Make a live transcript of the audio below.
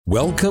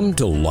Welcome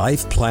to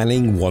Life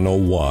Planning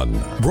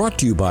 101, brought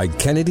to you by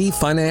Kennedy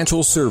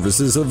Financial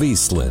Services of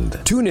Eastland.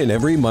 Tune in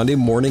every Monday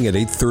morning at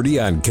 8:30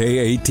 on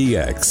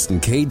KATX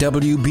and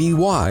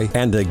KWBY,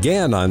 and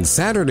again on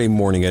Saturday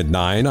morning at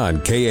 9 on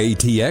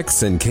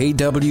KATX and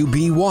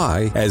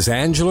KWBY as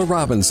Angela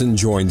Robinson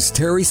joins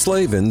Terry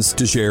Slavens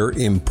to share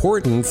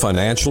important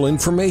financial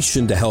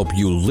information to help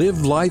you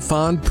live life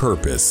on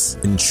purpose.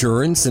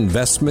 Insurance,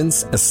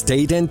 investments,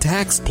 estate and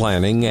tax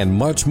planning, and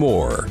much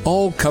more.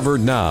 All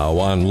covered now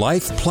on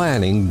Life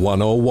Planning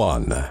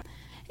 101.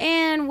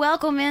 And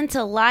welcome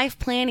into Life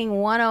Planning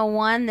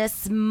 101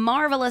 this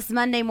marvelous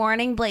Monday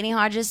morning. Blaney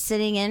Hodges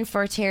sitting in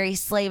for Terry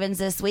Slavens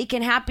this week,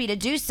 and happy to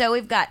do so.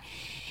 We've got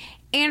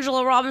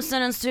Angela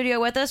Robinson in studio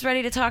with us,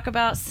 ready to talk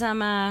about some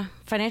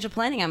financial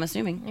planning, I'm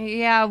assuming.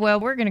 Yeah, well,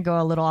 we're going to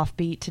go a little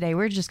offbeat today.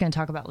 We're just going to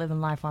talk about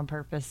living life on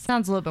purpose.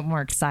 Sounds a little bit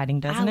more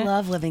exciting, doesn't it? I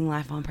love living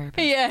life on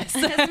purpose. Yes.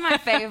 It's my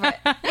favorite.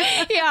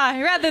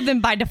 Yeah, rather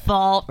than by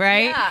default,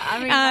 right? Yeah, I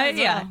mean,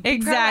 yeah,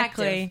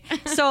 exactly.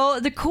 So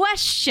the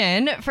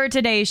question for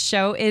today's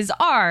show is,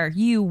 are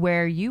you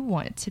where you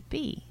want to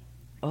be?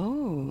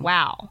 Oh.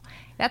 Wow.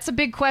 That's a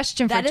big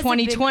question for That is a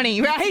 2020,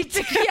 big-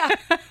 right? Yeah.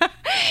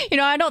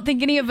 I don't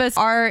think any of us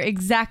are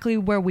exactly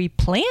where we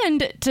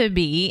planned to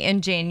be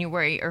in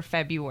January or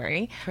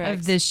February Correct.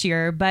 of this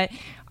year, but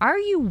are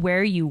you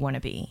where you want to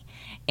be?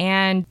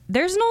 And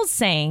there's an old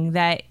saying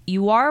that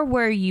you are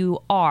where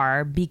you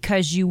are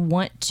because you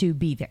want to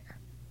be there.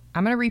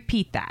 I'm going to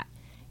repeat that.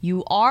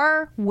 You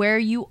are where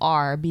you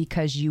are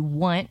because you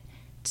want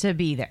to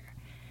be there.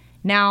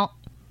 Now,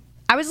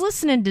 I was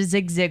listening to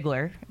Zig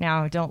Ziglar.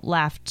 Now, don't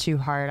laugh too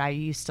hard. I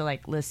used to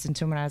listen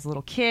to him when I was a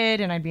little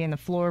kid, and I'd be in the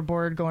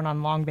floorboard going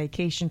on long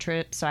vacation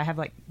trips. So I have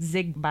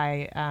Zig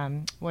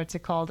by, what's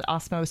it called?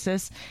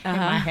 Osmosis in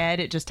my head.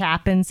 It just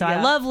happens. So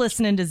I love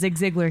listening to Zig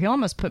Ziglar. He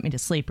almost put me to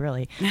sleep,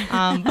 really.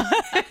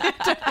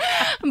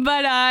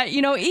 But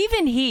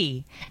even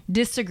he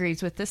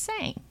disagrees with the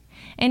saying.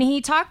 And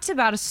he talked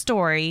about a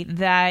story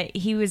that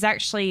he was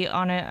actually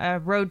on a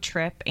road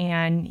trip,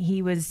 and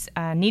he was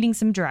needing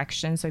some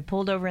directions. So he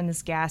pulled over in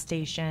this gas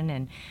station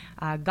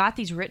and got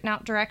these written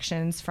out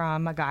directions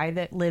from a guy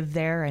that lived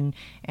there and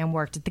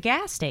worked at the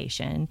gas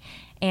station.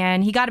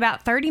 And he got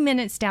about 30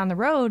 minutes down the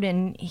road,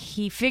 and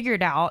he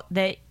figured out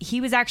that he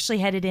was actually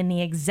headed in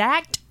the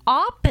exact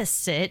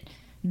opposite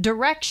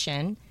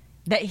direction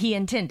that he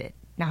intended.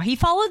 Now, he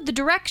followed the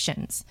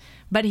directions,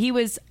 but he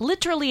was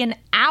literally an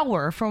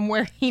hour from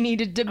where he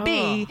needed to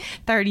be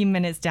 30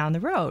 minutes down the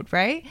road,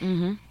 right?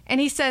 Mm-hmm.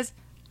 And he says,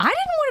 I didn't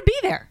want to be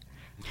there.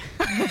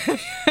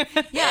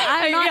 Yeah,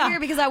 I'm not here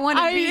because I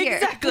wanted to be here.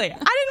 Exactly. I didn't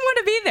want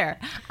to be there.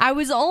 I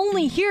was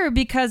only here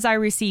because I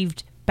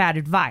received bad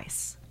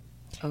advice.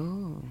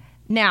 Oh.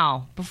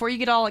 Now, before you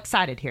get all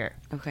excited here,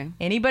 Okay.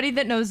 anybody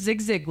that knows Zig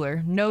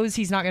Ziglar knows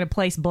he's not going to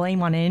place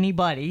blame on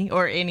anybody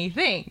or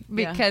anything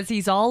because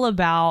he's all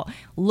about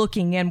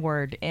looking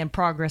inward, and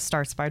progress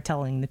starts by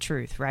telling the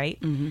truth,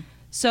 right? Mm-hmm.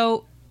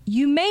 So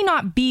you may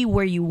not be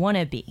where you want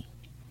to be.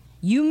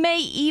 You may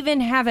even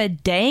have a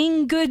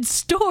dang good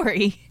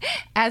story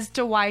as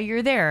to why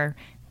you're there.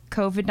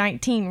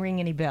 COVID-19 ring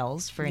any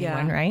bells for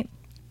anyone, right?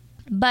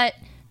 But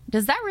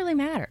does that really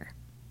matter?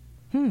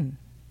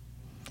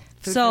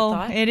 So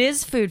it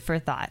is food for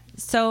thought.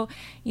 So,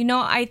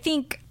 I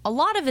think a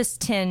lot of us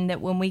tend that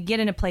when we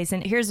get in a place,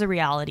 and here's the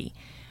reality.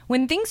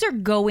 When things are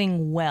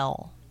going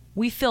well,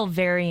 we feel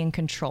very in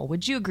control.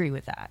 Would you agree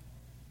with that?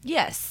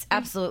 Yes,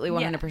 absolutely,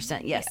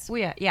 100%. Yes.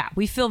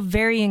 We feel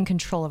very in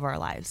control of our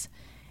lives.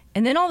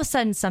 And then all of a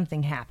sudden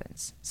something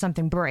happens.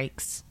 Something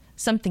breaks.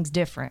 Something's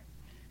different.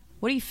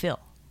 What do you feel?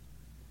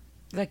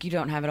 Like you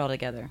don't have it all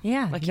together.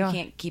 Yeah. Like you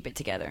can't keep it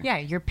together. Yeah,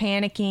 you're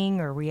panicking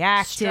or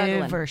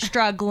reactive or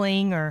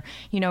struggling or,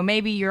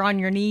 maybe you're on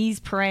your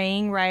knees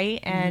praying,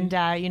 right? Mm-hmm. And,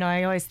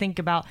 I always think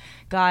about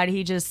God,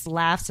 he just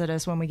laughs at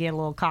us when we get a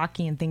little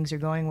cocky and things are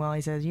going well.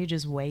 He says, you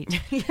just wait.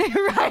 Right?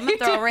 I'm going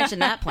to throw a wrench in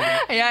that plan.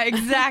 Yeah,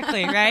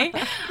 exactly, right?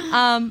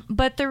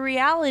 But the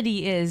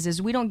reality is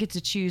we don't get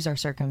to choose our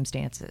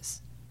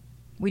circumstances.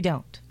 We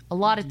don't. A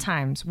lot of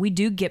times we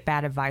do get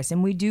bad advice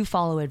and we do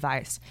follow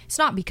advice. It's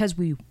not because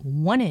we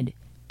wanted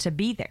to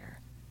be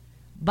there,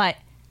 but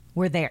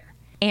we're there.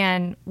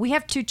 And we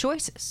have two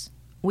choices.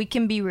 We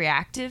can be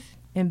reactive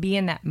and be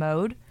in that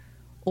mode,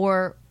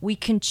 or we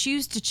can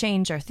choose to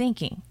change our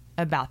thinking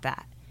about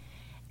that.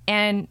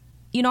 And,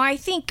 I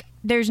think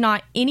there's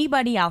not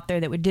anybody out there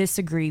that would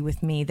disagree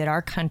with me that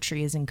our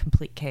country is in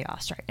complete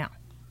chaos right now.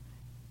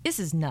 This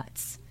is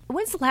nuts.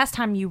 When's the last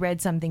time you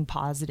read something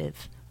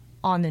positive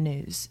on the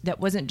news that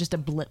wasn't just a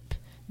blip,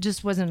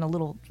 just wasn't a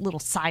little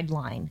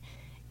sideline,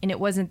 and it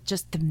wasn't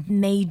just the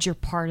major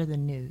part of the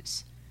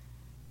news?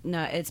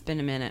 No, it's been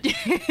a minute.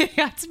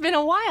 It's been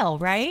a while,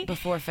 right?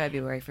 Before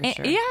February, for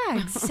sure. Yeah,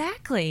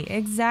 exactly.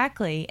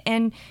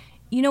 And,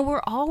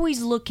 we're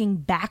always looking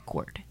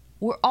backward.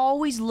 We're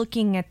always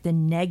looking at the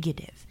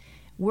negative.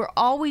 We're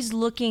always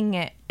looking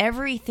at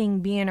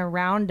everything being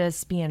around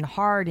us being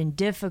hard and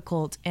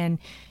difficult, and,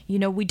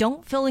 we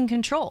don't feel in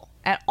control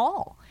at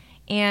all.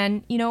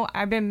 And,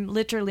 I've been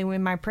literally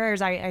in my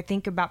prayers, I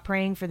think about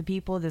praying for the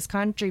people of this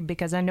country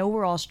because I know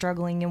we're all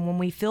struggling. And when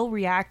we feel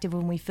reactive,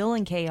 when we feel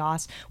in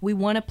chaos, we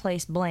want to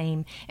place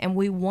blame and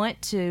we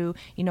want to,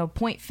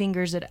 point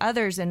fingers at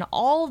others. And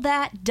all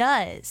that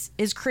does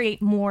is create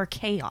more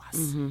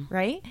chaos,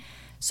 right?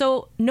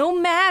 So no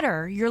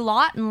matter your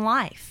lot in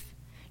life,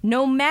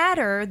 no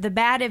matter the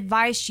bad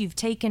advice you've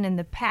taken in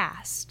the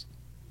past,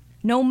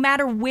 no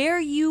matter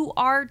where you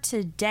are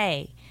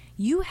today,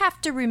 you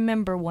have to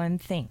remember one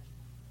thing.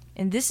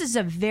 And this is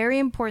a very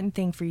important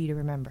thing for you to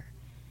remember.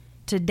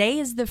 Today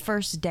is the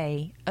first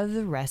day of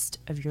the rest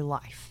of your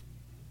life.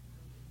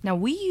 Now,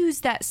 we use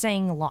that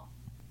saying a lot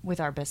with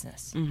our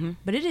business,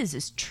 but it is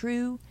as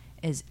true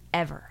as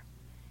ever.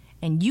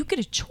 And you get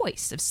a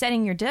choice of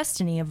setting your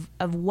destiny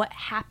of what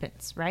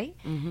happens, right?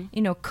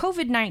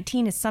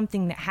 COVID-19 is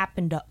something that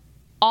happened to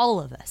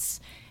all of us.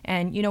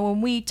 And,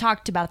 when we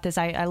talked about this,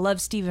 I love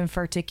Stephen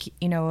Furtick,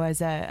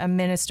 as a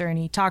minister, and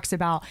he talks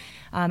about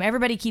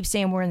everybody keeps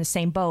saying we're in the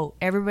same boat.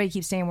 Everybody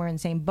keeps saying we're in the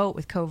same boat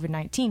with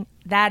COVID-19.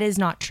 That is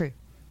not true.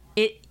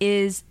 It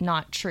is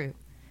not true.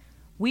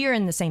 We are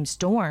in the same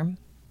storm,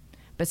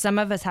 but some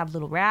of us have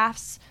little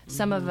rafts.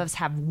 Some of us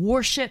have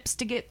warships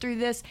to get through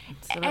this.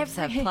 Some of us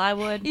have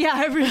plywood.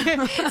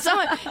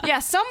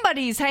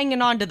 Somebody's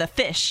hanging on to the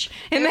fish,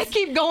 and they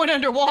keep going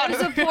underwater.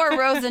 There's a poor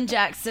Rose and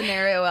Jack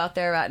scenario out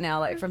there right now,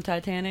 like from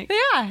Titanic.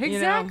 Yeah,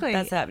 exactly.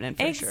 That's happening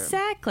for sure.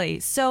 Exactly.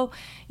 So,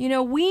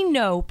 we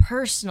know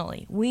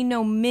personally, we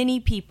know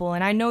many people,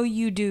 and I know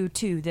you do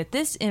too, that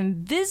this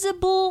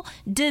invisible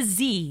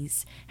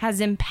disease has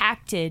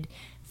impacted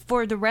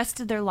for the rest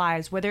of their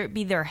lives, whether it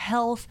be their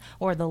health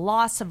or the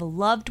loss of a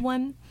loved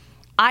one,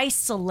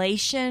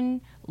 isolation,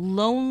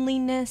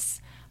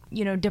 loneliness,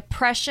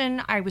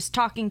 depression. I was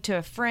talking to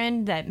a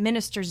friend that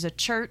ministers a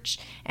church,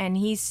 and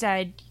he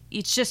said,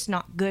 it's just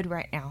not good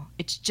right now.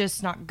 It's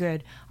just not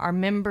good. Our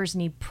members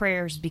need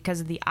prayers because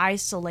of the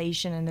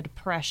isolation and the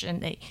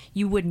depression.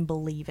 You wouldn't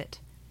believe it.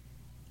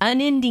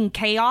 Unending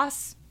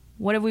chaos.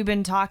 What have we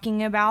been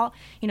talking about?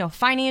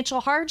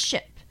 Financial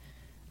hardship.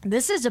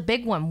 This is a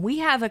big one. We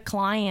have a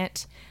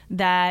client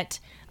that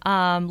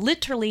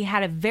literally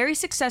had a very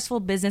successful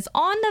business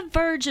on the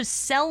verge of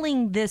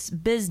selling this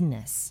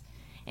business.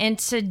 And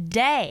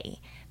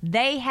today,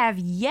 they have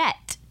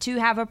yet to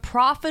have a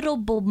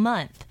profitable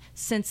month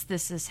since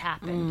this has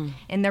happened.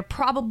 And they're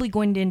probably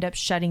going to end up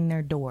shutting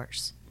their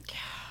doors.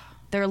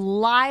 Their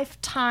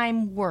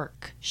lifetime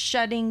work,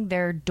 shutting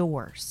their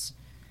doors.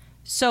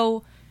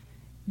 So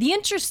the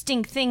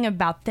interesting thing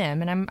about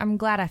them, and I'm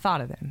glad I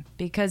thought of them,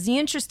 because the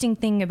interesting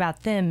thing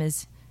about them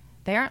is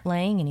they aren't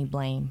laying any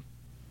blame.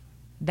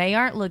 They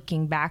aren't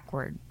looking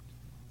backward.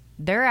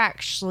 They're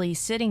actually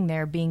sitting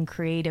there being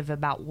creative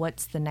about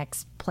what's the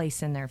next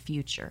place in their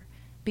future.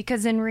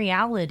 Because in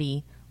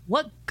reality,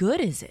 what good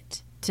is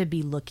it to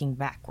be looking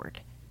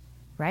backward,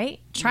 right?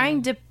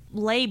 Trying to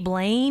lay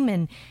blame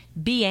and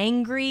be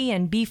angry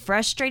and be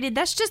frustrated,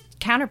 that's just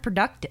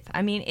counterproductive.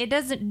 I mean, it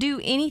doesn't do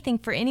anything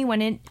for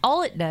anyone, and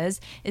all it does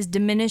is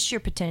diminish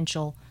your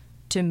potential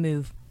to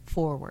move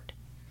forward.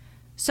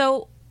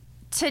 So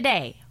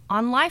today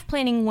on Life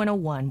Planning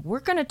 101, we're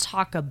going to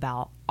talk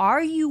about,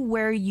 are you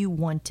where you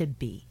want to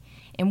be?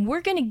 And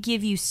we're going to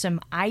give you some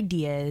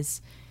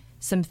ideas,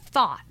 some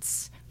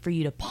thoughts for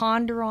you to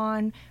ponder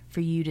on, for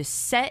you to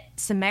set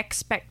some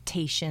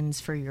expectations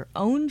for your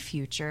own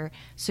future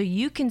so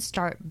you can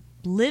start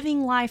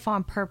living life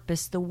on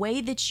purpose the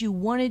way that you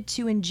wanted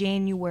to in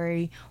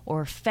January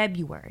or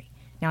February.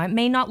 Now, it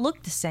may not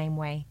look the same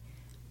way,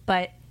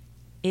 but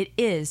it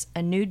is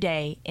a new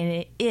day and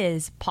it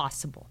is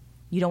possible.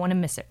 You don't want to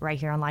miss it right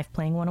here on Life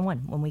Planning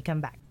 101 when we come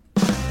back.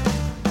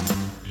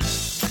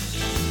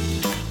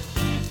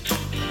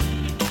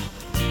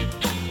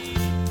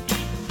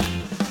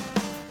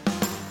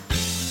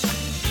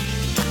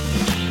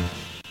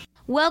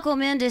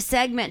 Welcome into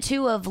segment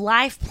 2 of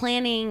Life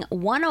Planning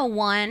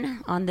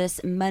 101 on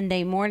this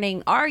Monday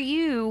morning. Are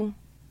you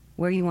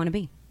where you want to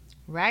be?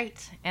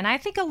 Right. And I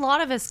think a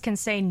lot of us can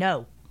say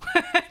no.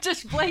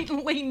 Just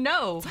blatantly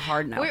no. It's a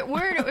hard no.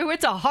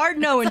 It's a hard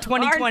no in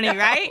 2020, no.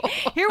 Right?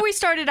 Here we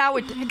started out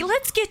with,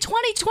 let's get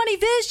 2020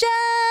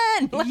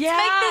 vision. Let's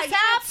make this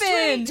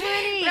happen. It's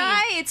 2020.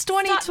 Right? It's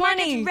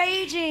 2020. It's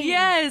raging.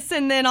 Yes.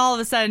 And then all of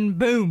a sudden,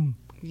 boom.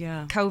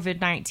 Yeah.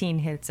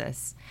 COVID-19 hits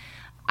us.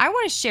 I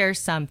want to share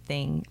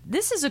something.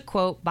 This is a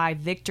quote by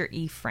Viktor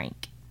E.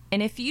 Frankl.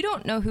 And if you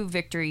don't know who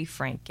Viktor E.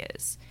 Frankl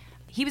is,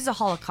 he was a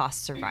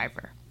Holocaust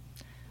survivor.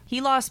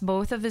 He lost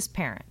both of his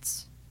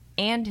parents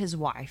and his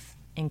wife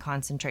in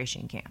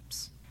concentration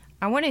camps.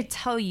 I want to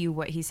tell you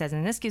what he says,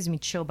 and this gives me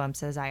chill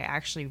bumps as I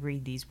actually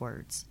read these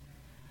words.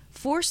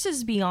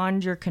 Forces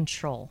beyond your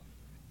control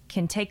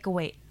can take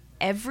away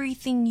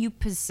everything you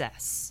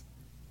possess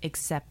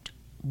except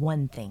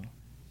one thing: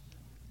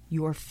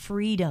 your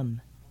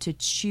freedom to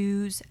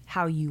choose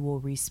how you will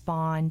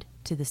respond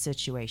to the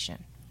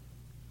situation.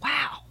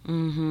 Wow.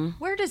 Mm-hmm.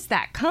 Where does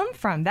that come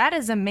from? That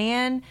is a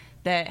man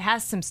that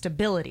has some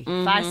stability,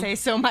 if I say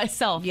so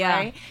myself, Yeah,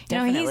 right? You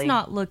know, definitely. he's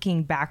not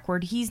looking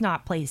backward. He's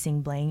not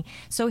placing blame.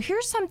 So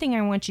here's something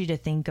I want you to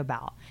think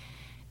about.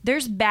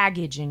 There's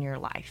baggage in your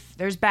life.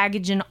 There's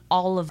baggage in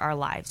all of our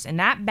lives. And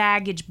that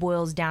baggage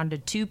boils down to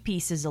two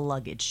pieces of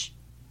luggage: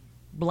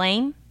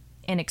 blame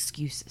and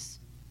excuses.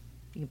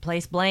 You can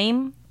place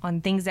blame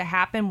on things that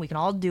happen. We can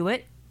all do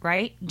it,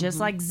 right? Just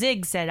like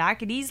Zig said, I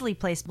could easily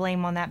place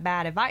blame on that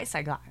bad advice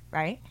I got,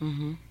 right?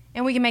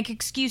 And we can make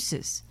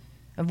excuses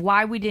of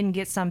why we didn't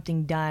get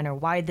something done or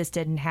why this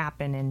didn't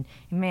happen. And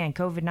man,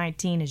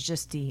 COVID-19 is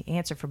just the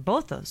answer for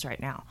both those right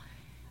now.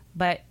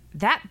 But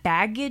that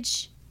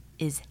baggage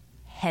is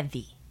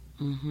heavy.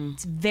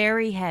 It's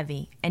very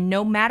heavy. And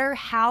no matter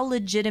how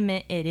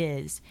legitimate it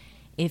is,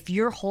 if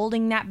you're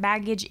holding that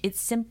baggage, it's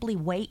simply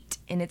weight,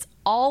 and it's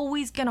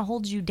always going to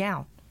hold you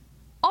down.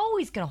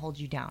 Always going to hold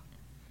you down.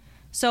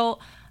 So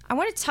I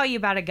want to tell you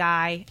about a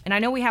guy, and I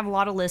know we have a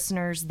lot of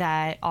listeners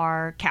that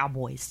are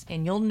cowboys,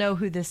 and you'll know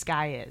who this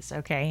guy is,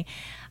 okay?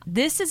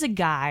 This is a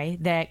guy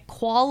that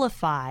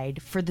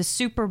qualified for the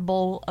Super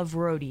Bowl of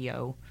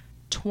rodeo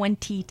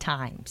 20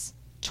 times.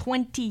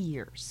 20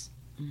 years.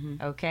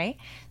 Okay,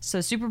 so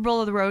Super Bowl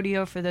of the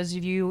rodeo, for those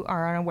of you who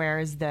are unaware,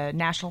 is the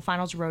National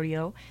Finals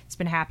Rodeo. It's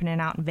been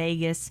happening out in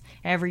Vegas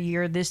every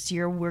year. This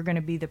year, we're going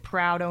to be the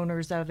proud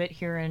owners of it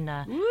here in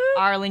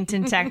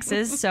Arlington,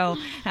 Texas. So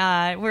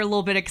we're a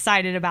little bit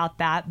excited about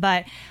that.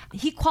 But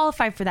he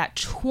qualified for that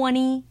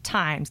 20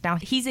 times. Now,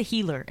 he's a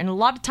healer. And a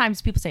lot of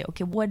times people say,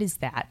 okay, what is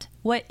that?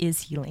 What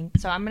is healing?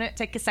 So I'm going to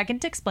take a second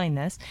to explain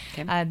this.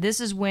 Okay.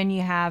 This is when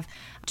you have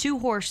two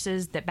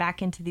horses that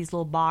back into these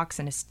little box,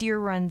 and a steer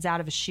runs out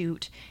of a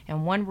chute,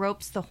 and one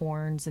ropes the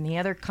horns and the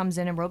other comes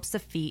in and ropes the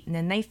feet, and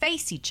then they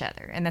face each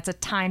other. And that's a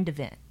timed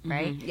event,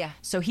 right? Yeah.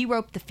 So he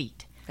roped the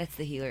feet. That's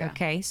the healer.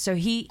 Okay. So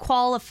he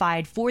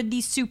qualified for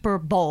the Super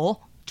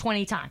Bowl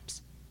 20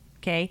 times.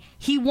 Okay.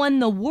 He won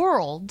the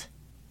world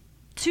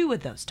 2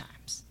 of those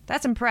times.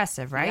 That's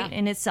impressive, right? Yeah.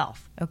 In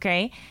itself.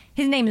 Okay.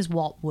 His name is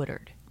Walt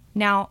Woodard.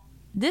 Now,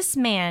 this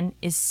man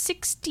is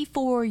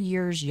 64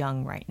 years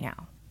young right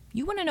now.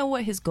 You want to know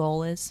what his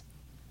goal is?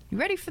 You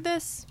ready for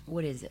this?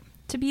 What is it?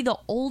 To be the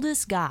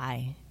oldest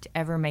guy to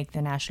ever make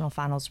the National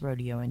Finals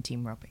rodeo in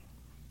team roping.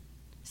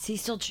 Is he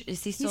still?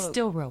 He's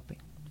still roping.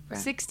 Right.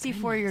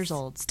 64 years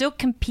old. Still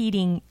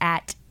competing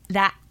at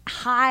that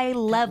high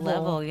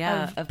level,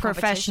 of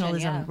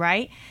professionalism, yeah.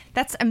 right?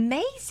 That's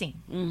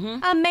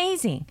amazing.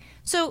 Amazing.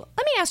 So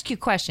let me ask you a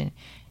question.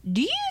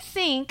 Do you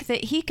think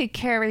that he could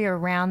carry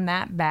around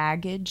that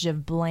baggage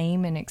of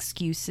blame and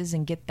excuses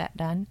and get that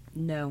done?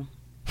 No.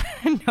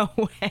 No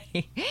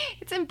way.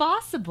 It's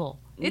impossible.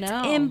 It's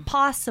No.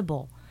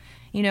 impossible.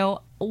 You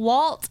know,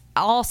 Walt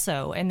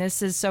also, and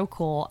this is so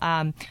cool,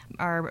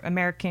 our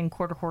American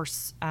Quarter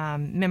Horse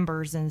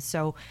members, and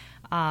so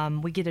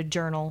we get a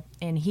journal,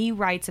 and he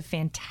writes a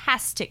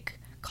fantastic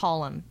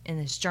column in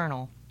this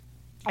journal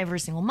every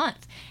single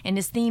month. And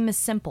his theme is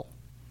simple: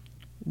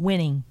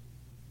 winning.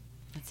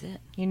 That's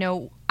it. You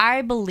know,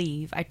 I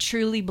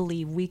truly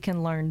believe we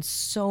can learn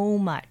so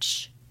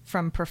much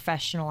from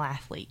professional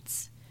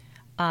athletes.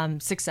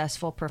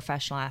 Successful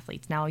professional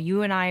athletes. Now,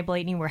 you and I,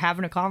 Blakeney, were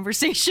having a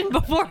conversation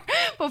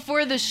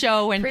before the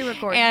show, and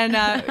Pre-recorded.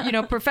 and you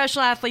know,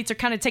 professional athletes are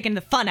kind of taking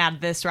the fun out of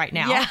this right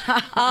now.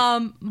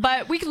 Yeah.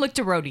 But we can look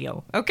to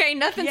rodeo. Okay,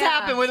 nothing's Yeah,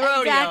 happened with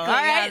rodeo. exactly.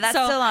 All right, Yeah, that's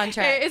still on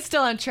track. It's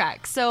still on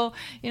track. So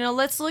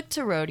let's look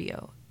to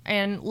rodeo,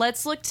 and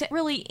let's look to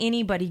really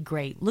anybody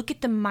great. Look at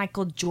the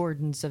Michael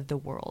Jordans of the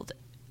world.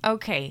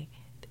 Okay.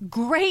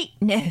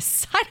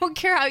 Greatness. I don't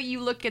care how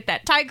you look at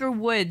that. Tiger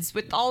Woods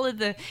with all of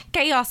the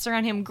chaos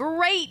around him.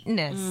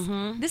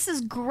 Greatness. This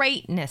is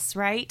greatness,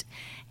 right?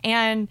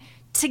 And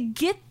to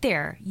get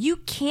there, you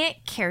can't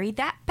carry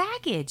that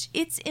baggage.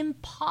 It's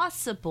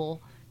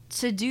impossible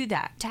to do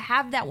that, to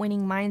have that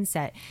winning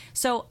mindset.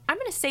 So I'm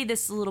going to say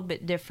this a little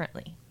bit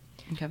differently.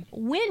 Okay.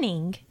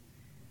 Winning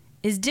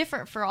is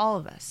different for all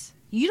of us.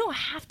 You don't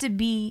have to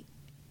be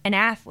an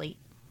athlete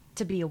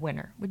to be a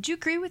winner. Would you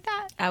agree with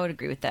that? I would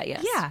agree with that,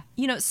 yes.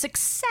 Yeah.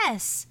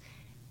 Success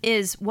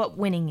is what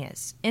winning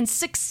is. And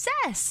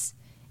success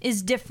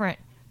is different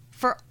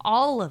for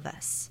all of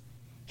us.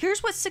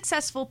 Here's what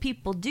successful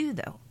people do,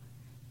 though.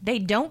 They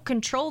don't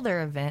control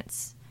their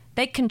events.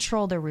 They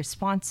control their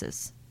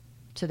responses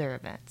to their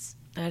events.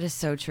 That is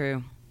so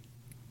true.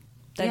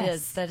 That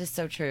is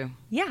so true.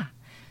 Yeah.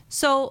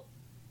 So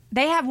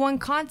they have one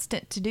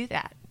constant to do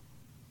that: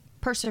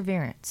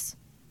 perseverance.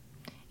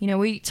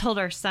 We told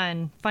our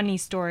son, funny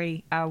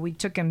story, we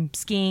took him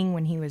skiing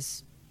when he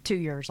was 2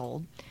 years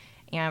old,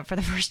 and for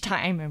the first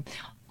time, and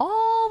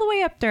all the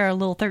way up there, a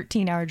little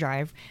 13-hour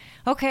drive.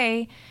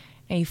 Okay,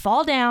 and you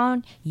fall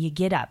down, you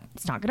get up.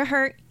 It's not going to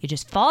hurt. You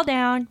just fall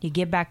down, you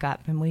get back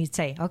up. And we'd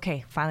say,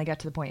 okay, finally got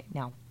to the point.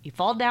 Now, you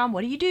fall down,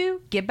 what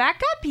do? Get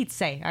back up, he'd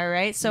say. All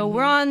right, so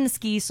we're on the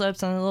ski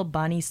slopes, on a little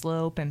bunny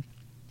slope, and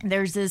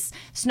there's this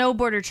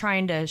snowboarder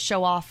trying to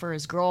show off for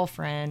his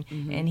girlfriend,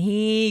 and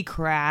he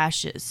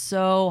crashes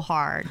so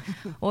hard.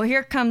 Well,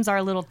 here comes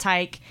our little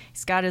tyke.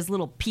 He's got his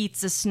little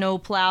pizza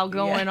snowplow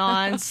going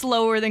on,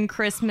 slower than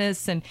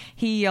Christmas, and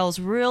he yells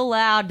real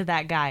loud to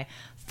that guy,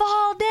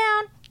 "Fall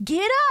down,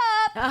 get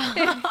up."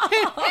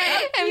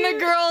 And the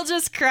girl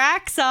just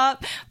cracks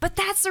up. But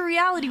that's the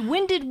reality.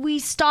 When did we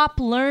stop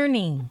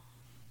learning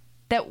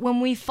that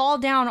when we fall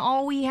down,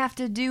 all we have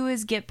to do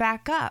is get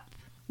back up?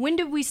 When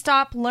did we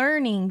stop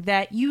learning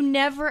that you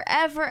never,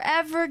 ever,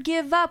 ever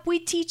give up? We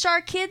teach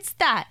our kids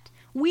that.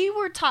 We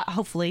were taught,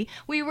 hopefully,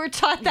 we were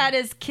taught that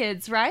as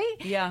kids, right?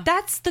 Yeah.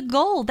 That's the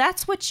goal.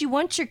 That's what you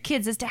want your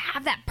kids, is to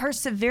have that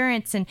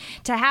perseverance and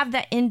to have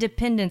that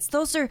independence.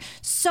 Those are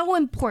so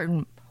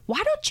important.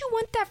 Why don't you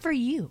want that for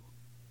you?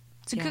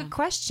 It's a good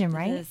question,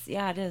 right? It is.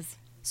 Yeah, it is.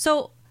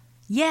 So,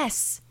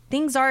 yes,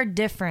 things are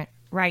different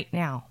right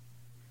now.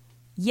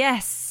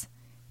 Yes,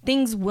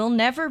 things will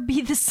never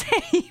be the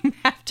same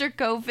after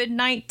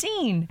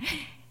COVID-19.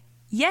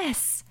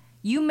 Yes,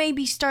 you may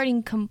be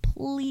starting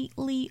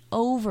completely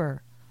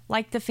over,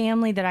 like the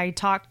family that I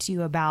talked to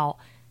you about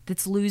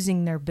that's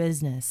losing their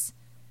business.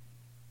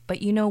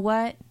 But you know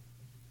what?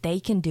 They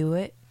can do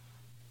it.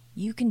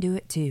 You can do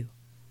it too.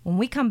 When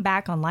we come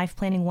back on Life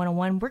Planning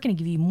 101, we're going to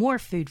give you more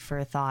food for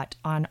a thought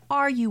on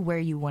Are You Where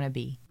You Want to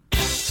Be?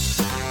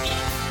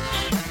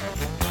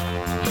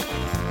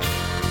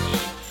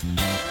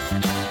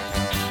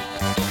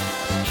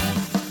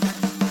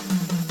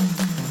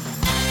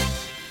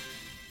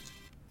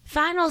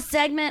 Final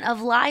segment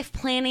of Life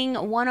Planning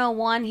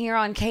 101 here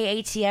on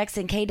KATX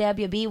and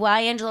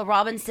KWBY. Angela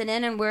Robinson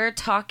in, and we're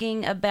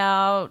talking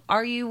about,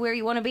 are you where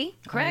you want to be?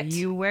 Correct? Are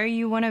you where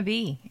you want to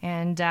be?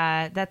 And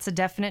that's a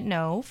definite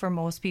no for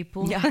most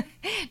people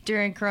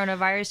during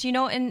coronavirus. You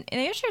know, and the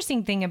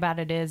interesting thing about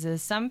it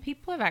is some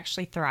people have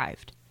actually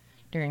thrived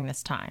during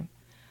this time.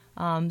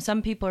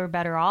 Some people are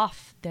better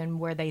off than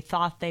where they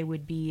thought they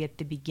would be at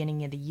the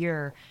beginning of the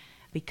year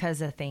because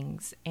of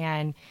things.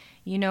 And,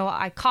 you know,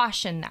 I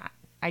caution that.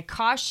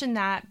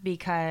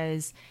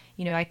 Because,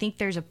 you know, I think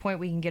there's a point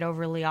we can get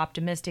overly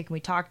optimistic. And we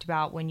talked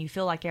about when you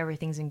feel like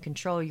everything's in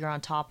control, you're on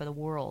top of the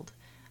world.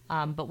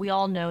 But we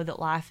all know that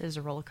life is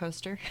a roller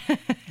coaster.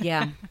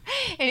 Yeah.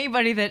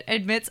 Anybody that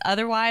admits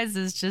otherwise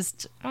is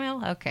just,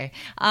 well, okay.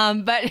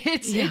 But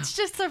it's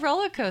just a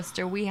roller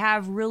coaster. We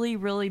have really,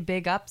 really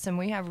big ups and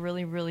we have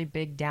really, really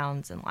big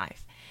downs in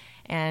life.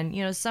 And,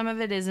 you know, some of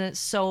it isn't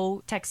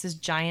so Texas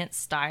Giant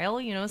style.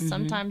 You know,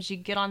 sometimes you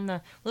get on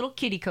the little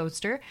kiddie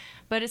coaster,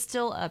 but it's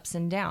still ups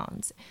and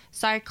downs.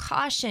 So I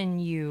caution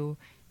you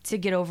to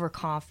get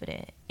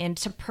overconfident and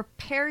to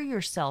prepare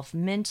yourself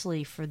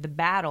mentally for the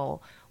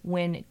battle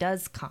when it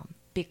does come.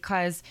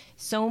 Because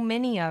so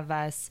many of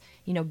us,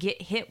 you know, get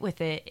hit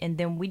with it and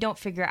then we don't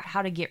figure out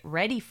how to get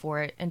ready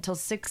for it until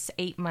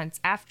 6-8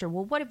 months after.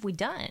 Well, what have we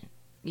done?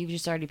 You've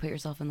just already put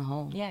yourself in the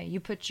hole. Yeah, you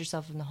put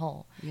yourself in the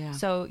hole. Yeah.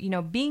 So, you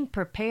know, being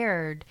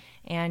prepared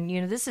and, you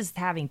know, this is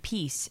having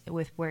peace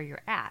with where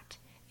you're at.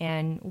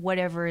 And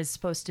whatever is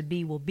supposed to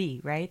be will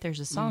be, right? There's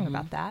a song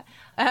about that.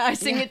 I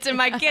sing it to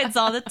my kids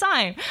all the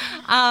time.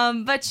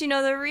 But, you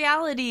know, the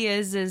reality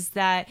is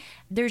that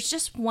there's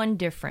just one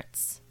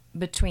difference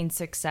between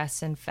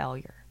success and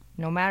failure,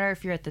 no matter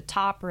if you're at the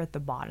top or at the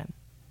bottom.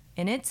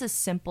 And it's a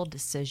simple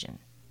decision.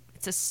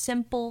 It's a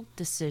simple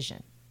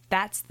decision.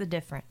 That's the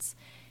difference.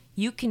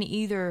 You can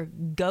either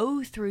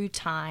go through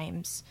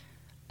times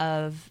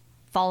of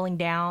falling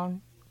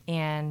down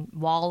and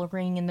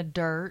wallowing in the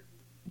dirt,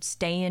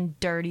 staying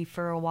dirty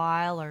for a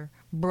while or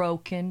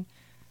broken,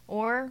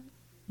 or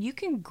you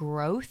can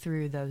grow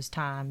through those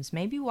times.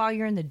 Maybe while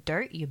you're in the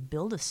dirt, you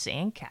build a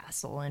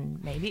sandcastle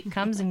and maybe it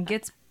comes and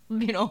gets,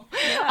 you know,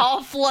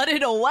 all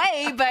flooded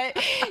away,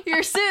 but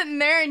you're sitting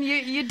there and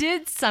you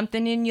did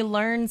something and you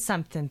learned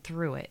something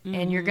through it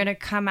and you're going to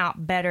come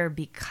out better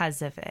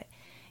because of it.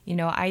 You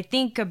know, I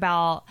think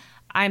about,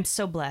 I'm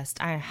so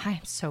blessed.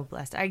 I'm so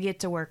blessed. I get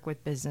to work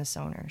with business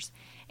owners,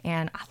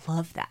 and I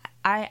love that.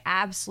 I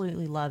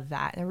absolutely love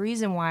that. The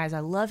reason why is I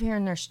love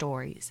hearing their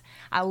stories.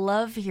 I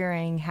love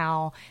hearing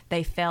how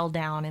they fell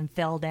down and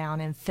fell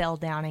down and fell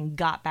down and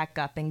got back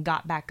up and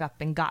got back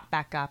up and got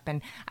back up.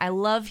 And I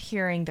love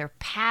hearing their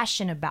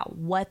passion about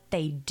what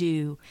they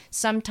do.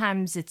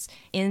 Sometimes it's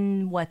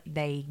in what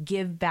they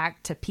give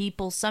back to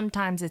people.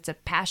 Sometimes it's a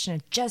passion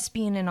of just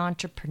being an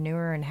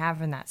entrepreneur and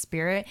having that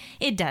spirit.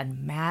 It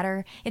doesn't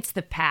matter. It's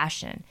the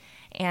passion.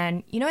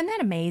 And, you know, isn't that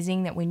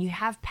amazing that when you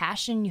have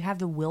passion, you have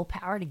the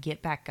willpower to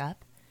get back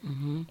up?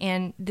 Mm-hmm.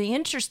 And the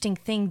interesting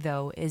thing,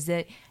 though, is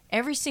that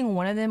every single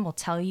one of them will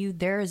tell you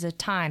there is a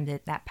time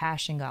that that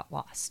passion got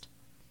lost.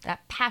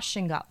 That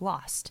passion got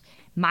lost.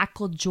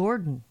 Michael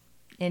Jordan,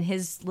 in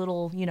his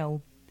little, you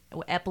know,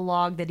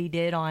 epilogue that he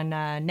did on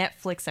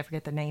Netflix, I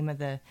forget the name of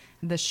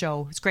the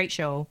show. It's a great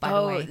show, by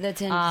the way. Oh, the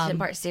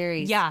 10-part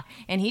series. Yeah,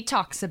 and he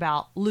talks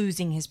about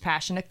losing his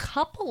passion a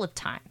couple of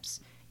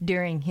times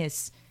during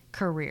his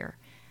career.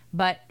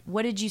 But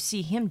what did you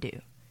see him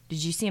do?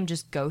 Did you see him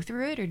just go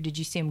through it, or did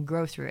you see him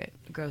grow through it?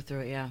 Go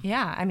through it, yeah.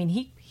 Yeah, I mean,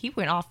 he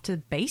went off to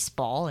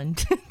baseball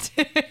and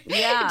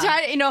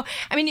Yeah.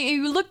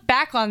 You look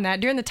back on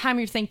that during the time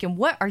you're thinking,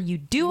 what are you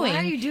doing? Why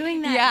are you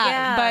doing that?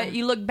 Yeah, but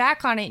you look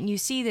back on it and you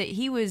see that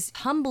he was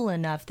humble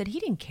enough that he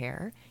didn't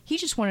care. He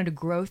just wanted to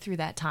grow through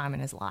that time in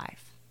his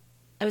life.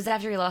 It was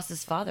after he lost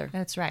his father.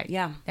 That's right.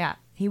 Yeah. Yeah.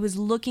 He was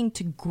looking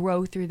to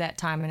grow through that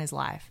time in his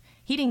life.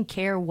 He didn't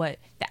care what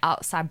the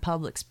outside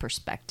public's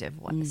perspective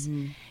was.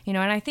 And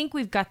I think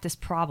we've got this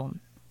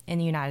problem in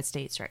the United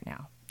States right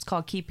now. It's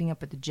called keeping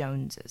up with the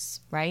Joneses,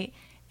 right?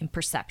 And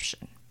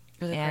perception.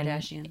 Or the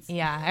Kardashians.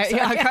 Yeah,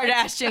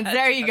 Kardashians.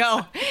 There you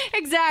go.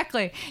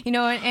 Exactly.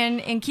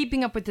 And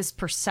keeping up with this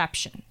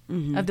perception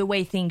of the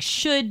way things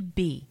should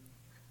be.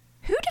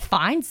 Who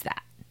defines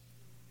that?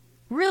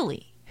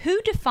 Really? Who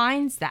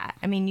defines that?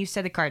 I mean, you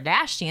said the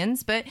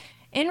Kardashians, but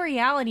in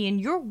reality, in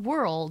your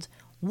world,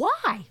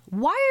 why?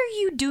 Why are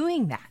you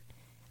doing that?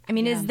 I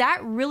mean, is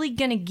that really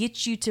going to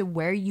get you to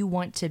where you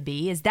want to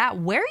be? Is that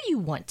where you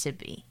want to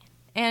be?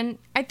 And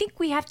I think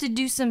we have to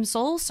do some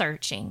soul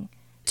searching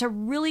to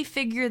really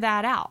figure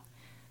that out.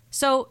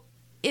 So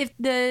if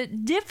the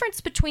difference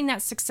between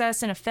that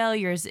success and a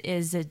failure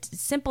is a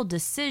simple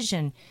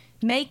decision,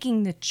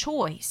 making the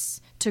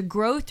choice to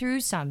grow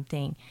through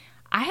something,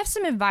 I have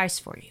some advice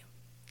for you.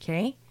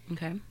 Okay?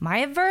 Okay. My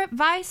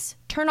advice,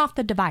 turn off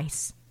the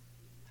device.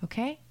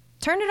 Okay?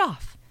 Turn it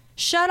off.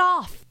 Shut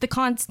off the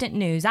constant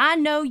news. I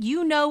know,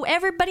 you know,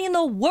 everybody in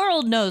the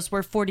world knows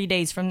we're 40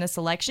 days from this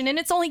election and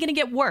it's only going to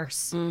get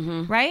worse,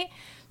 right?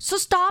 So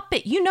stop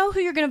it. You know who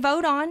you're going to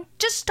vote on.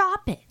 Just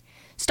stop it.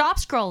 Stop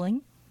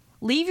scrolling.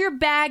 Leave your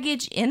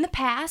baggage in the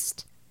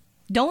past.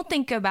 Don't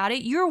think about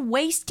it. You're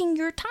wasting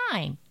your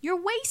time.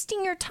 You're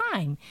wasting your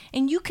time.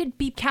 And you could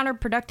be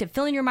counterproductive,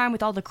 filling your mind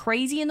with all the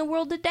crazy in the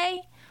world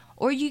today,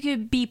 or you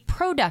could be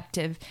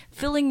productive,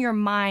 filling your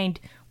mind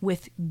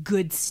with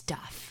good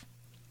stuff.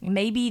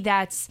 Maybe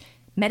that's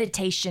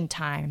meditation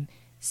time,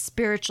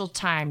 spiritual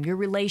time, your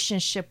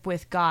relationship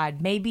with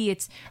God. Maybe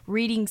it's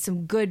reading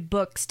some good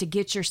books to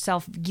get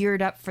yourself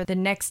geared up for the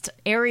next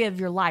area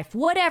of your life.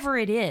 Whatever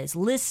it is,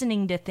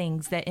 listening to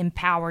things that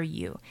empower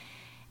you.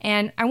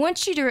 And I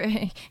want you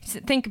to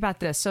think about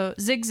this. So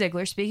Zig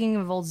Ziglar, speaking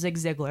of old Zig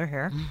Ziglar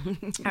here,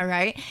 all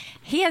right,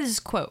 he has this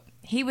quote.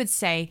 He would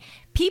say,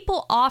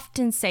 people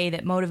often say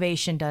that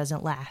motivation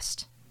doesn't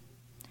last.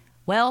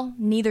 Well,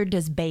 neither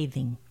does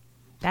bathing.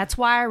 That's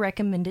why I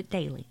recommend it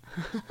daily.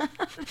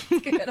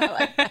 Good, I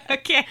like that.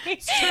 Okay.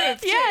 It's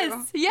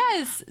true.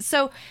 Yes.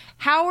 So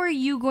how are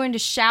you going to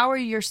shower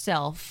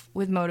yourself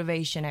with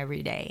motivation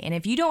every day? And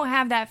if you don't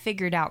have that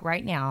figured out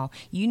right now,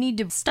 you need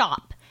to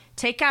stop.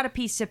 Take out a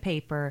piece of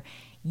paper.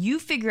 You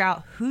figure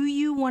out who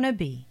you want to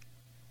be,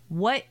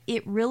 what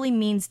it really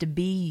means to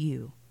be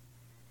you,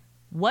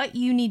 what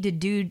you need to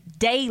do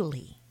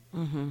daily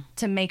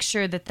to make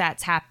sure that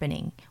that's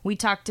happening. We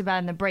talked about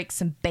in the break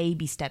some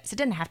baby steps. It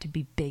doesn't have to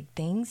be big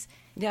things.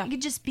 Yeah. It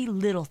could just be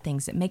little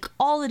things that make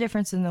all the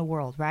difference in the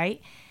world,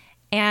 right?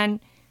 And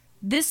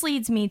this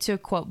leads me to a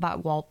quote by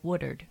Walt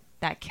Woodard,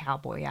 that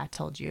cowboy I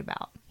told you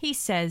about. He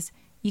says,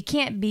 you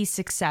can't be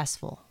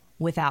successful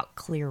without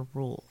clear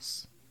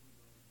rules.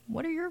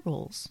 What are your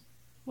rules?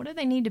 What do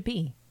they need to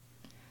be?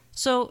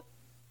 So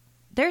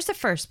there's the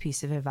first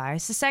piece of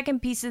advice. The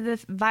second piece of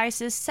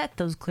advice is set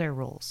those clear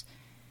rules.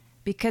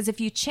 Because if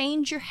you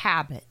change your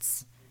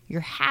habits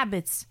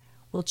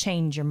will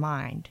change your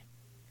mind.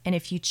 And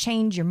if you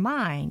change your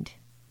mind,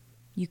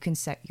 you can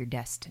set your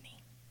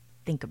destiny.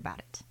 Think about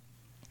it.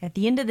 At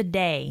the end of the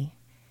day,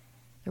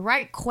 the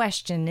right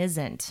question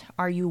isn't,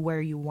 are you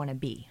where you want to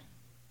be?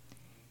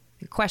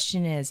 The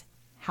question is,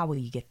 how will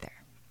you get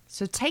there?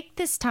 So take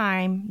this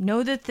time.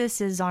 Know that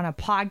this is on a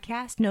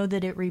podcast. Know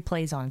that it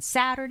replays on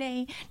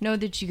Saturday. Know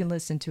that you can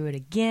listen to it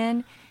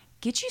again.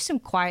 Get you some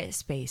quiet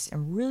space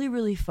and really,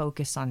 really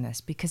focus on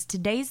this, because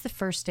today's the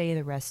first day of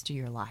the rest of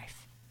your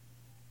life.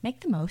 Make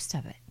the most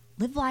of it.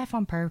 Live life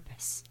on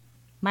purpose.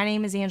 My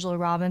name is Angela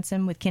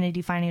Robinson with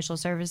Kennedy Financial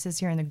Services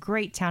here in the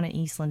great town of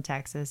Eastland,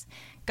 Texas.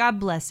 God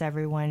bless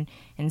everyone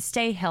and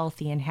stay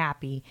healthy and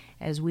happy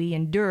as we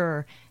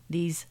endure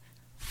these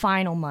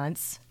final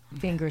months,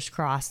 fingers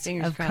crossed,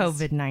 of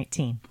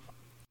COVID-19.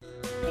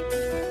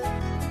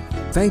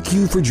 Thank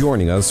you for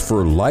joining us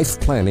for Life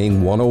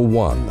Planning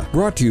 101,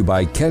 brought to you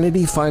by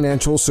Kennedy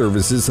Financial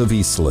Services of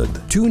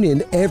Eastland. Tune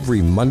in every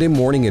Monday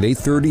morning at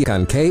 8:30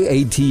 on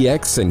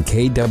KATX and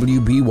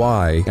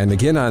KWBY, and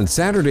again on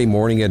Saturday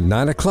morning at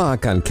 9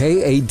 o'clock on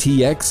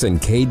KATX and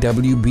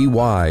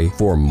KWBY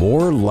for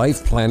more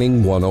Life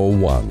Planning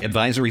 101.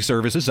 Advisory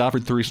services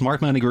offered through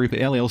Smart Money Group,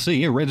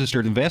 LLC, a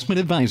registered investment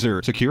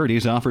advisor.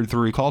 Securities offered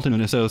through Calton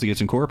 &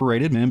 Associates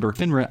Incorporated, member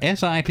FINRA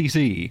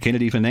SIPC.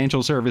 Kennedy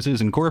Financial Services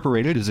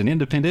Incorporated is an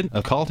independent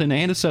of Calton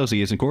 &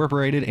 Associates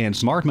Incorporated and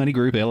Smart Money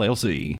Group, LLC.